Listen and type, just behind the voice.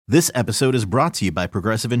This episode is brought to you by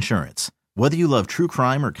Progressive Insurance. Whether you love true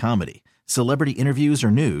crime or comedy, celebrity interviews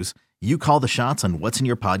or news, you call the shots on what's in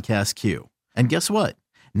your podcast queue. And guess what?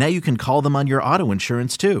 Now you can call them on your auto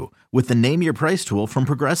insurance too with the Name Your Price tool from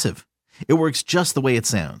Progressive. It works just the way it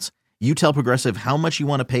sounds. You tell Progressive how much you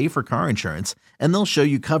want to pay for car insurance, and they'll show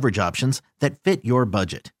you coverage options that fit your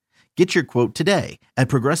budget. Get your quote today at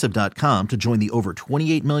Progressive.com to join the over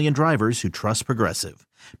 28 million drivers who trust Progressive.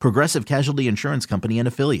 Progressive Casualty Insurance Company and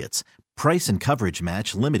Affiliates. Price and coverage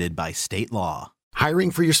match limited by state law. Hiring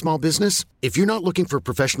for your small business? If you're not looking for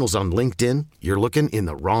professionals on LinkedIn, you're looking in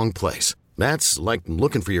the wrong place. That's like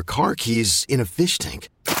looking for your car keys in a fish tank.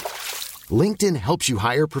 LinkedIn helps you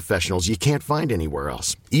hire professionals you can't find anywhere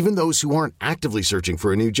else, even those who aren't actively searching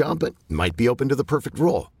for a new job but might be open to the perfect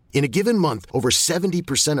role. In a given month, over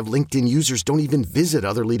 70% of LinkedIn users don't even visit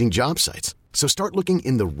other leading job sites. So start looking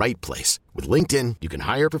in the right place. With LinkedIn, you can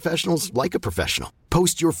hire professionals like a professional.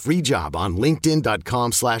 Post your free job on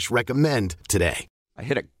linkedin.com/recommend today. I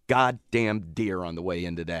hit a goddamn deer on the way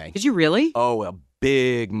in today. Did you really? Oh, a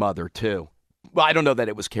big mother, too. Well, I don't know that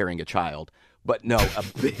it was carrying a child, but no, a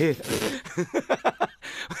big...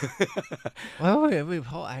 Well,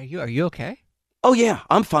 are you okay? Oh, yeah,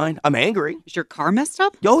 I'm fine. I'm angry. Is your car messed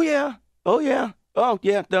up? Oh, yeah. Oh, yeah. Oh,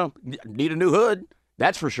 yeah. No, need a new hood.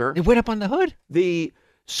 That's for sure. It went up on the hood?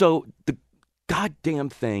 So the goddamn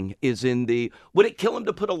thing is in the... Would it kill him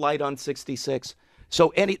to put a light on 66?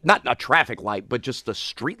 So not a traffic light, but just the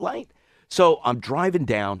street light. So I'm driving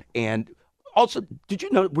down, and also, did you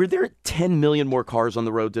know, were there 10 million more cars on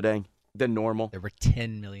the road today than normal? There were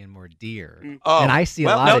 10 million more deer. Oh, and I see a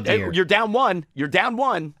lot of deer. You're down one. You're down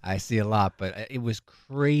one. I see a lot, but it was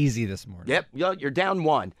crazy this morning. Yep, you're down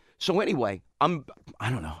one. So anyway, I don't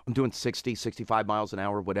know. I'm doing 60, 65 miles an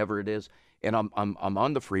hour, whatever it is, and I'm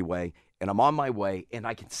on the freeway, and I'm on my way, and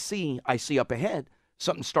I see up ahead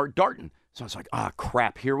something start darting. So I was like,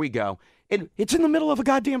 crap, here we go. And it's in the middle of a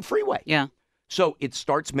goddamn freeway. Yeah. So it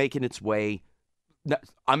starts making its way.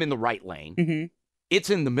 I'm in the right lane. Mm-hmm. It's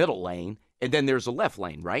in the middle lane, and then there's a left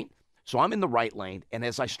lane, right? So I'm in the right lane, and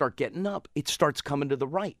as I start getting up, it starts coming to the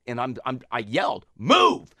right, and I yelled,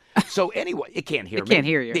 "Move!" So anyway, it can't hear me. It can't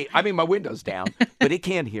hear you. I mean, my window's down, but it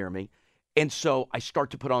can't hear me. And so I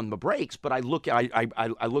start to put on the brakes, but I look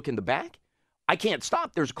in the back. I can't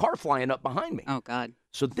stop. There's a car flying up behind me. Oh God!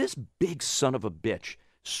 So this big son of a bitch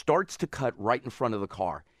starts to cut right in front of the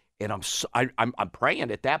car, and I'm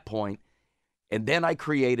praying at that point, and then I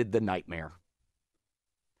created the nightmare.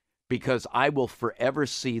 Because I will forever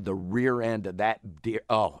see the rear end of that deer.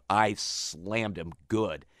 Oh, I slammed him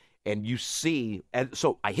good. And you see, and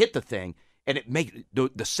so I hit the thing, and it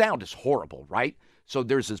the sound is horrible, right? So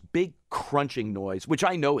there's this big crunching noise, which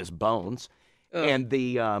I know is bones. Ugh. And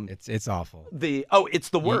It's awful. It's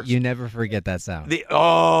the worst. You never forget that sound.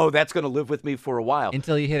 That's going to live with me for a while.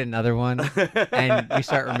 Until you hit another one, and you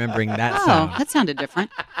start remembering that Oh, sound. that sounded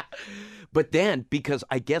different. But then, because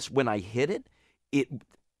I guess when I hit it,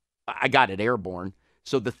 I got it airborne.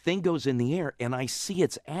 So the thing goes in the air, and I see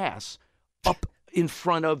its ass up in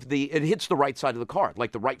front of it hits the right side of the car,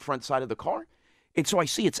 like the right front side of the car. And so I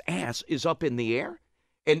see its ass is up in the air,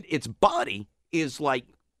 and its body is like,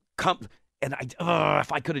 and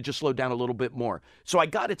if I could have just slowed down a little bit more. So I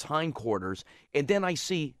got its hindquarters, and then I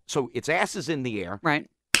see, so its ass is in the air. Right.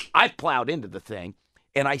 I've plowed into the thing,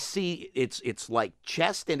 and I see its like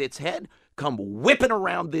chest and its head come whipping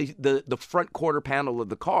around the front quarter panel of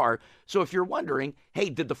the car. So if you're wondering, hey,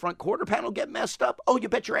 did the front quarter panel get messed up? Oh, you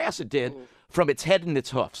bet your ass it did, from its head and its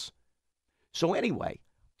hoofs. So anyway,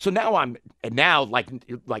 now I'm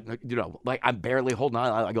barely holding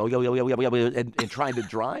on. I go and trying to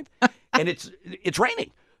drive, and it's raining.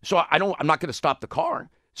 So I'm not going to stop the car.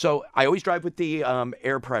 So I always drive with the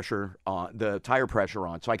air pressure on, the tire pressure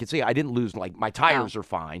on, so I can see I didn't lose, like, my tires are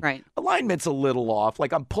fine. Right. Alignment's a little off,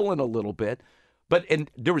 like I'm pulling a little bit, and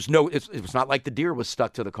there was it was not like the deer was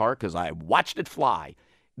stuck to the car because I watched it fly.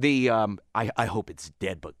 I hope it's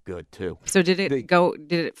dead, but good too. So did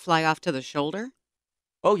it fly off to the shoulder?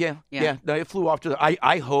 Oh yeah. No, it flew off to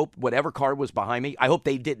I hope whatever car was behind me, I hope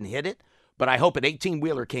they didn't hit it, but I hope an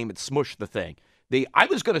 18-wheeler came and smushed the thing. I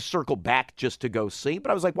was going to circle back just to go see,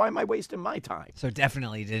 but I was like, why am I wasting my time? So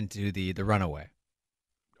definitely didn't do the runaway.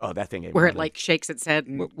 Oh, that thing ain't Where running. it like shakes its head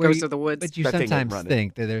and goes to the woods. But you That thing ain't sometimes running.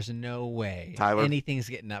 think that there's no way Tyler? anything's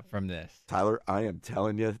getting up from this. Tyler, I am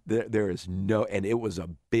telling you, there is no, and it was a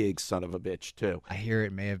big son of a bitch too. I hear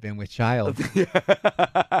it may have been with child.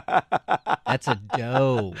 That's a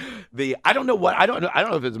doe. I don't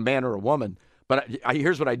know if it's a man or a woman, but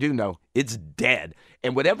here's what I do know: it's dead.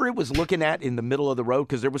 And whatever it was looking at in the middle of the road,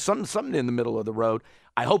 because there was something in the middle of the road.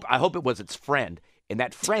 I hope it was its friend, and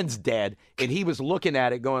that friend's dead, and he was looking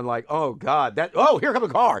at it going like, oh, God, here comes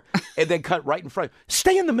a car, and then cut right in front.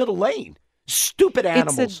 Stay in the middle lane. Stupid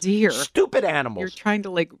animals. It's a deer. Stupid animals. You're trying to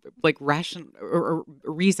like ration or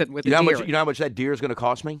reason with you know a deer. You know how much that deer is going to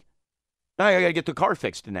cost me? I got to get the car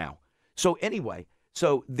fixed now. So anyway,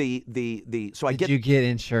 so Did you get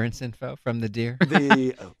insurance info from the deer?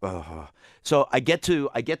 So I get to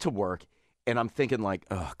work, and I'm thinking like,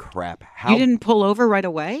 oh crap! You didn't pull over right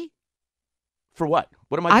away? For what?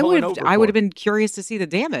 What am I pulling over for? I would have been curious to see the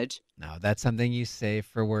damage. No, that's something you save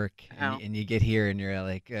for work, and you get here and you're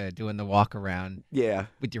like doing the walk around. Yeah,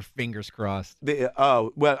 with your fingers crossed.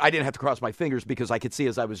 Well, I didn't have to cross my fingers because I could see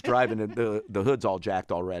as I was driving, the hood's all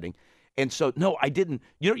jacked already, and so no, I didn't.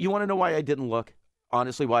 You want to know why I didn't look?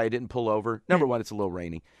 Honestly, why I didn't pull over? Number one, it's a little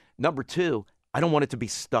rainy. Number two, I don't want it to be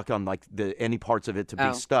stuck on like any parts of it to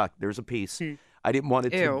be stuck. There's a piece. I didn't want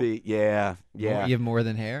it to be. Yeah. You have more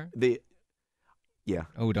than hair? Yeah.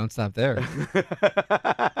 Oh, don't stop there. Do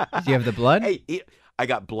you have the blood? Hey, I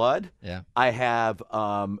got blood. Yeah. I have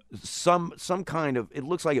some kind of. It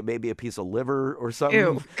looks like it may be a piece of liver or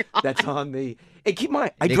something that's on the. Hey, keep in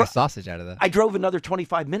mind, Make a sausage out of that. I drove another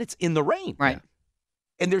 25 minutes in the rain. Right. Yeah.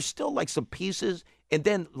 And there's still like some pieces, and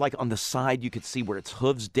then like on the side you could see where its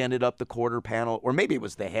hooves dented up the quarter panel, or maybe it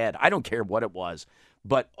was the head. I don't care what it was,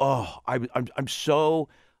 but I'm so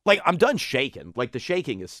like I'm done shaking. Like the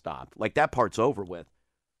shaking has stopped. Like that part's over with.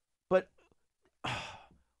 But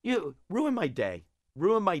you ruined my day.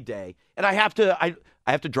 And I have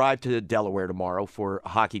to drive to Delaware tomorrow for a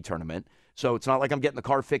hockey tournament. So it's not like I'm getting the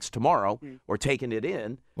car fixed tomorrow or taking it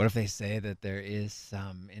in. What if they say that there is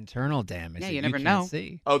some internal damage? Yeah, that you never can't know.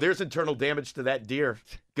 See? Oh, there's internal damage to that deer.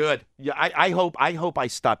 Good. Yeah, I hope I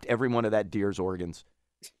stopped every one of that deer's organs.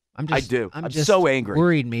 I'm just so angry.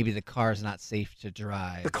 Worried maybe the car's not safe to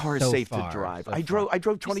drive. The car is safe to drive. I drove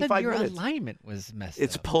 25 your minutes. Your alignment was messed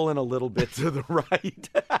It's up. pulling a little bit to the right.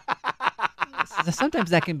 Sometimes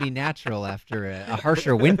that can be natural after a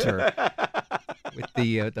harsher winter with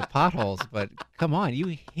the potholes. But come on,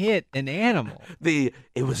 you hit an animal. It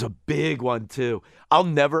was a big one too. I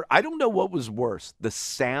don't know what was worse, the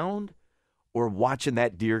sound or watching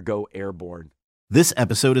that deer go airborne. This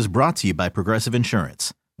episode is brought to you by Progressive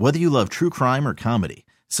Insurance. Whether you love true crime or comedy,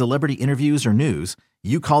 celebrity interviews or news,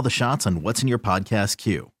 you call the shots on what's in your podcast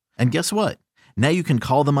queue. And guess what? Now you can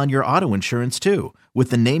call them on your auto insurance too with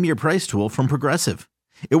the Name Your Price tool from Progressive.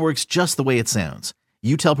 It works just the way it sounds.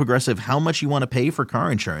 You tell Progressive how much you want to pay for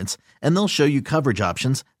car insurance, and they'll show you coverage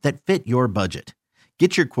options that fit your budget.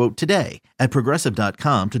 Get your quote today at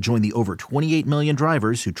Progressive.com to join the over 28 million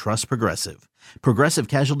drivers who trust Progressive. Progressive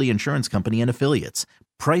Casualty Insurance Company and Affiliates.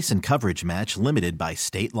 Price and coverage match limited by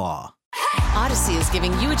state law. Odyssey is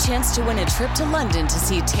giving you a chance to win a trip to London to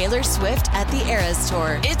see Taylor Swift at the Eras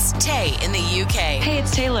Tour. It's Tay in the UK. Hey,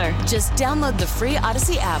 it's Taylor. Just download the free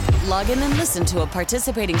Odyssey app, log in and listen to a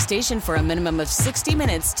participating station for a minimum of 60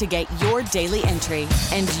 minutes to get your daily entry.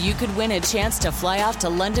 And you could win a chance to fly off to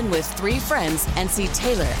London with 3 friends and see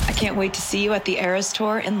Taylor. I can't wait to see you at the Eras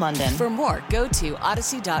Tour in London. For more, go to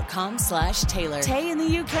odyssey.com/Taylor. Tay in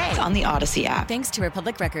the UK. It's on the Odyssey app. Thanks to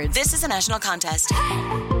Republic Records. This is a national contest.